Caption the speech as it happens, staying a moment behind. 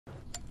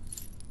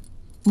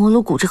摩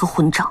鲁谷这个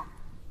混账，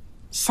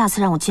下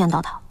次让我见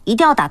到他，一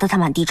定要打得他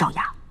满地找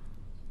牙。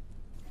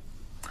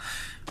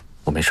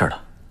我没事的。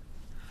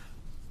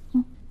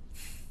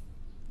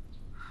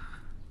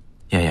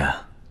燕燕，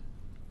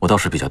我倒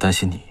是比较担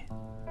心你，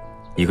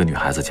一个女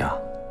孩子家，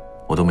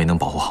我都没能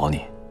保护好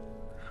你，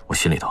我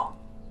心里头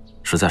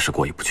实在是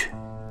过意不去。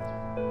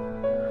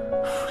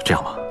这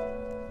样吧，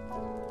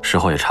时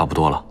候也差不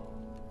多了，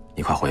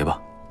你快回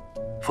吧，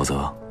否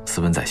则斯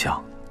文宰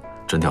相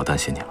真的要担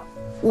心你了。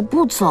我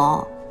不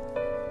走，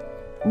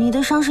你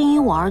的伤是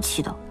因我而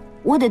起的，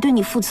我得对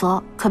你负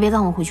责，可别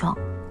赶我回去啊。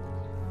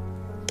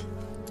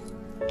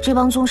这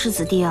帮宗室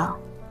子弟啊，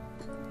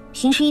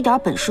平时一点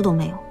本事都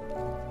没有，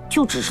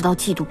就只知道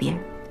嫉妒别人，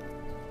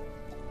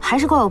还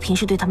是怪我平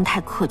时对他们太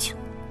客气了。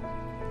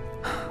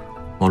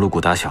摩鲁谷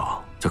打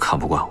小就看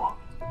不惯我，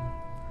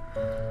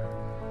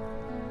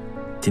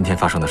今天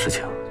发生的事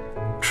情，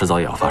迟早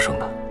也要发生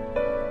的，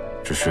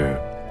只是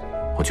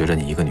我觉着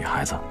你一个女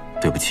孩子，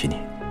对不起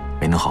你，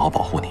没能好好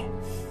保护你。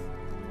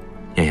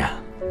燕燕，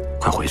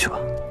快回去吧，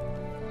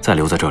再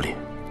留在这里，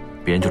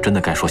别人就真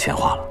的该说闲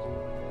话了。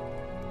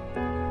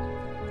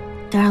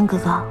德让哥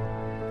哥，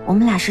我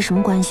们俩是什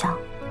么关系啊？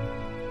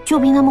就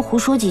凭他们胡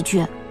说几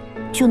句，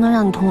就能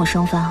让你同我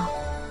生分啊？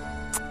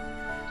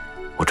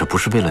我这不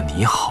是为了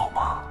你好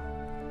吗？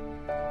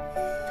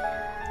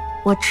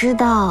我知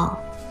道，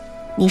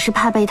你是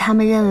怕被他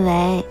们认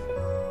为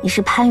你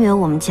是攀越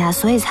我们家，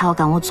所以才要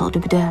赶我走，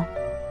对不对？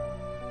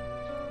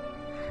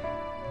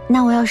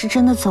那我要是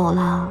真的走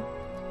了，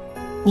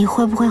你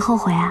会不会后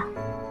悔啊？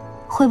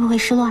会不会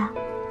失落啊？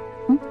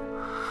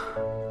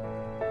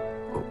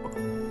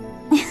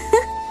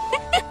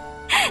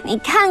你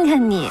看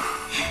看你，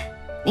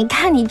你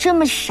看你这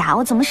么傻，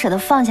我怎么舍得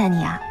放下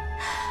你啊？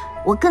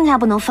我更加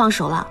不能放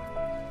手了，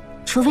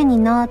除非你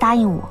呢答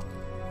应我，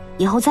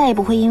以后再也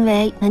不会因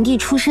为门第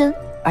出身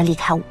而离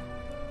开我。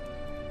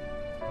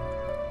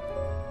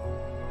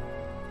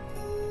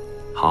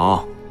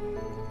好，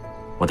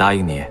我答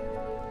应你，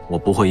我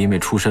不会因为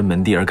出身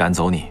门第而赶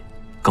走你，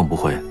更不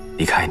会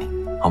离开你，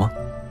好吗？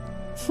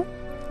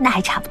那还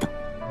差不多。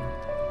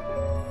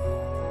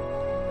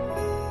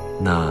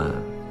那，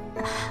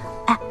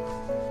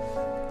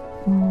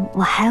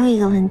我还有一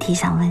个问题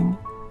想问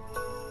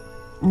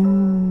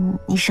你，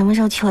你什么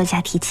时候去我家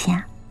提亲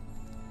啊？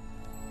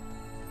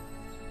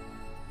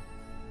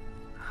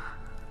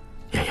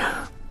燕燕，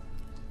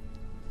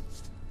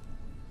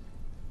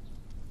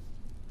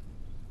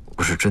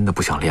我是真的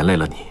不想连累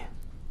了你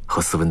和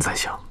斯文宰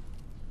相。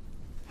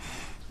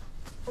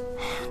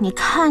你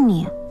看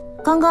你，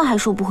刚刚还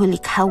说不会离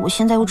开我，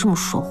现在又这么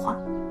说话。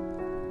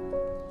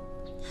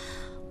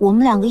我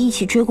们两个一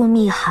起追过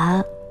密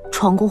函，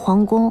闯过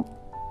皇宫，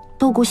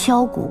斗过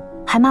萧谷，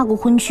还骂过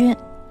昏君。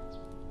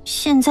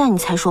现在你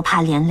才说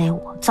怕连累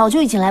我，早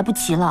就已经来不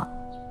及了。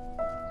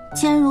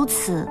既然如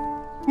此，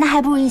那还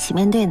不如一起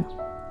面对呢。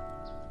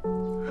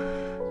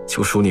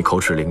就属你口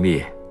齿伶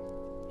俐，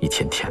一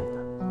天天的。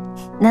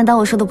难道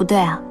我说的不对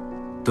啊？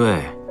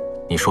对，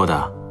你说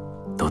的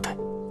都对。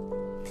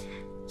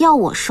要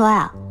我说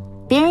啊，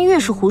别人越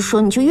是胡说，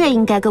你就越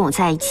应该跟我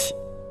在一起，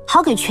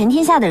好给全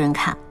天下的人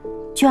看，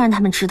就让他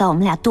们知道我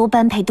们俩多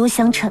般配多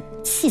相称，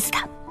气死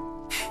他们。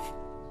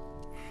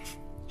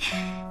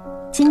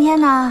今天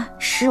呢，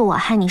是我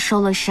害你受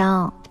了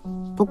伤，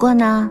不过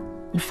呢，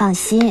你放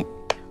心，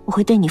我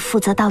会对你负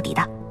责到底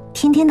的，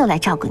天天都来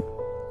照顾你。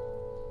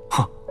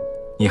哼，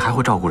你还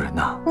会照顾人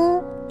呢？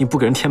你不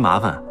给人添麻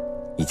烦，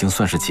已经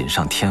算是锦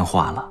上添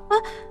花了。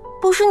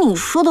不是你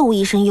说的我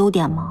一身优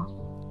点吗？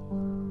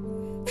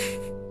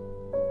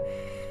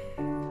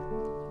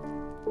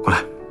过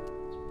来。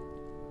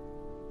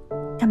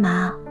干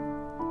嘛？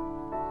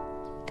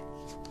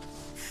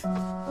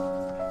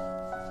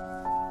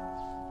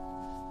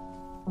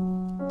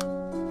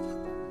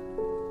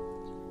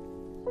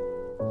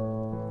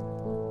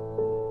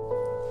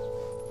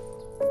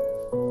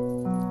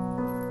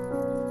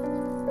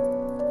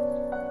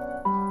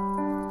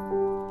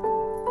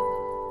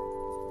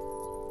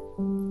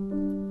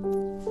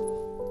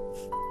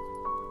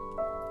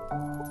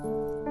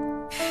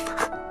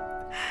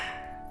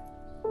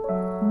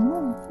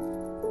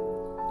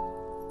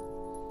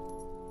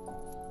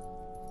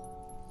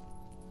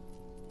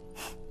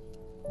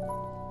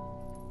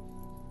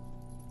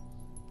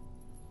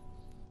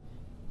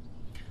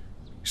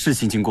事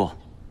情经过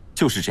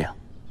就是这样。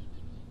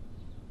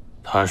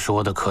他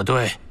说的可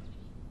对？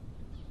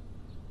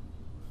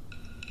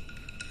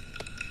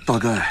大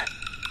概，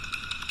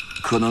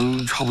可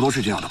能差不多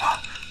是这样的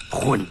吧。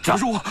混账！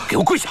给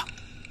我跪下！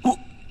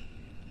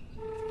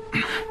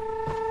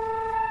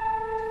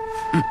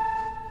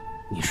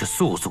你是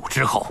肃祖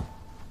之后，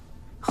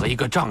和一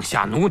个帐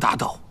下奴打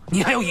斗，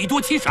你还要以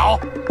多欺少，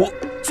我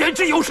简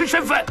直有失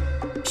身份。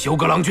休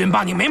格郎君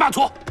骂你没骂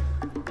错。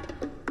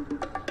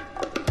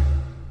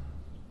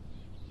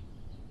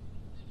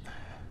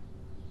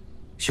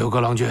休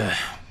格郎君，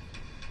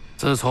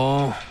自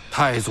从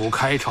太祖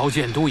开朝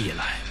建都以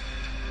来，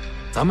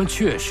咱们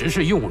确实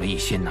是用了一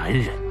些男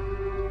人，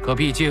可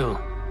毕竟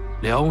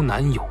辽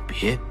南有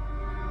别，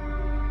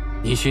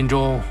你心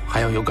中还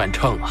要有杆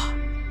秤啊！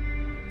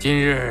今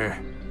日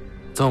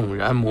纵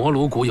然摩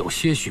鲁谷有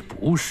些许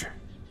不是，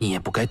你也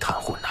不该袒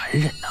护男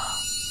人呐。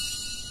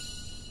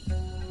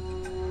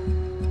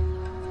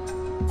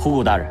虎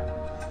骨大人，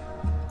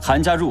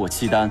韩家入我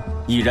契丹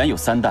已然有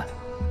3代，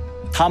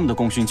他们的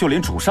功勋就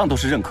连主上都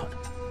是认可的，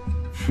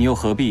你又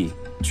何必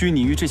拘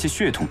泥于这些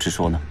血统之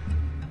说呢？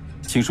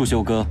请恕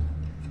休哥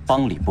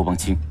帮理不帮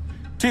亲，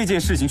这件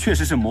事情确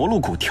实是摩鹿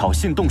谷挑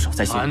衅动手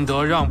在先。韩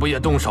德让不也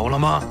动手了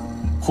吗？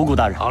虎骨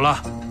大人，好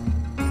了，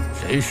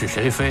谁是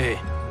谁非，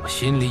我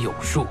心里有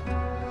数。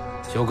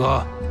休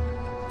哥，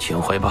请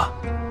回吧。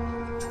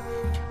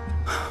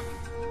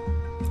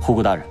虎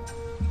骨大人，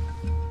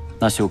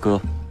那休哥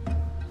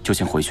就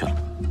先回去了。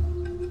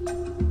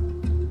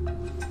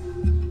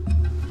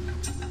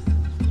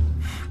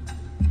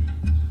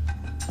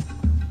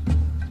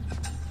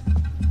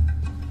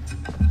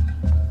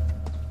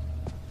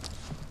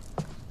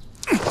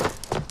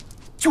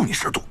就你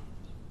识度，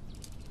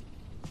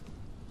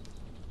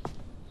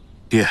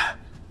爹，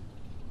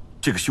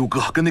这个休哥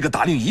跟那个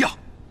达令一样，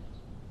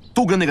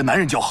都跟那个男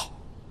人交好，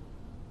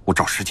我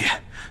找时间，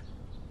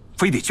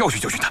非得教训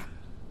教训他们。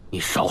你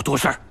少多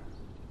事儿。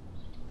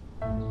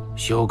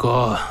休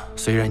哥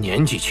虽然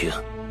年纪轻，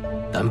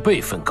但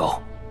辈分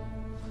高，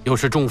又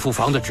是众父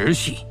房的直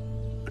系，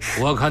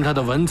我看他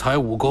的文才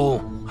武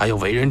功还有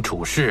为人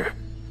处事，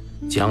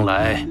将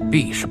来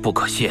必是不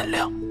可限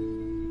量。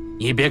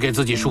你别给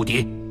自己树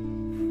敌。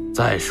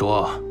再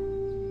说，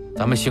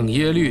咱们姓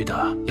耶律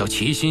的要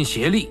齐心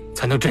协力，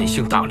才能振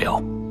兴大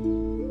辽，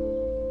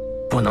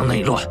不能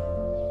内乱。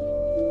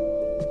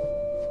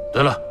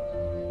对了，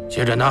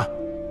谢诊呢？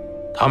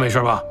他没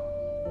事吧？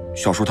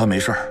小叔他没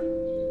事，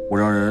我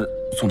让人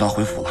送他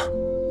回府了。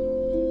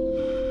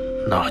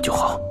那就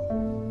好。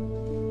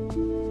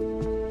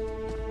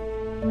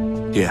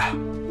爹，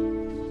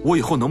我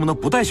以后能不能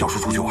不带小叔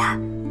出去玩？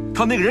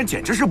他那个人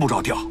简直是不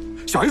着调，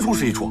想一出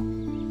是一出。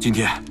今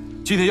天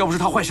要不是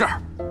他坏事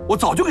儿，我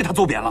早就给他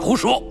揍扁了。胡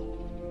说！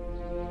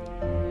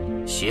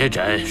谢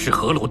诊是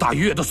何鲁大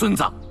岳的孙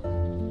子，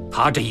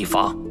他这一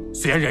方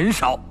虽然人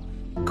少，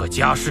可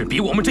家世比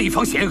我们这一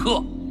方显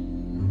赫。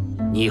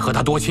你和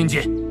他多亲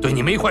近，对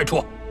你没坏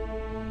处。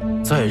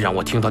再让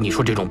我听到你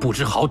说这种不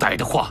知好歹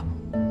的话，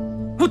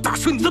我打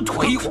折你的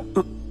腿！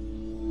哼！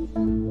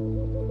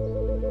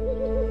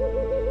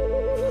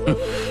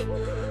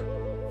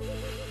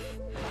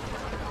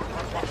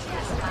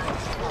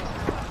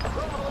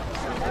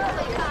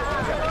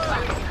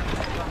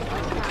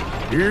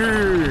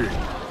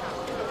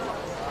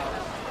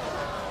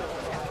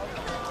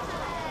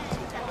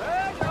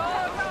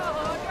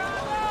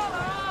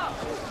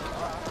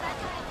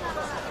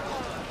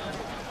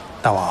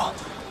大王，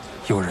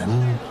有人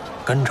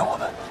跟着我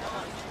们。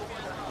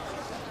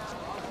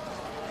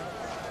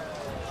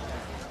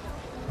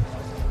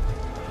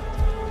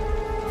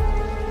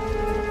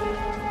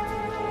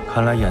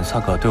看来眼萨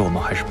哥对我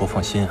们还是不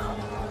放心啊。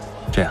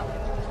这样，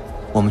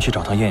我们去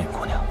找趟燕燕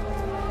姑娘。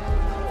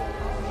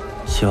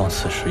希望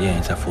此时燕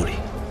燕在府里。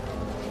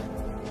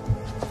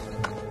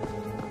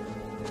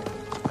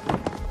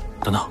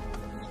等等，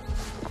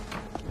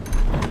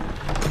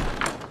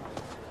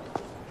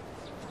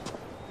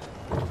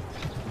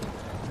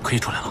可以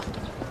出来了。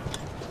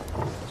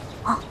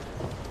啊！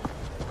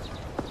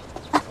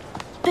哎，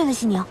对了，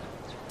熙宁，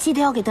记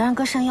得要给德让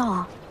哥上药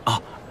啊。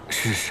啊，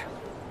是。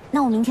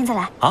那我明天再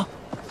来啊？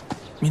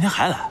明天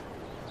还来？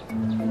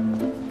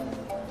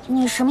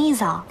你什么意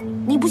思啊？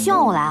你不希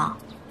望我来啊？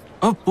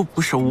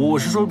不是，我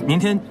是说明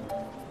天，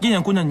燕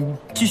燕姑娘你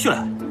继续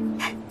来。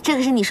这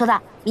可是你说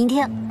的，明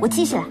天我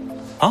继续来。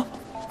啊？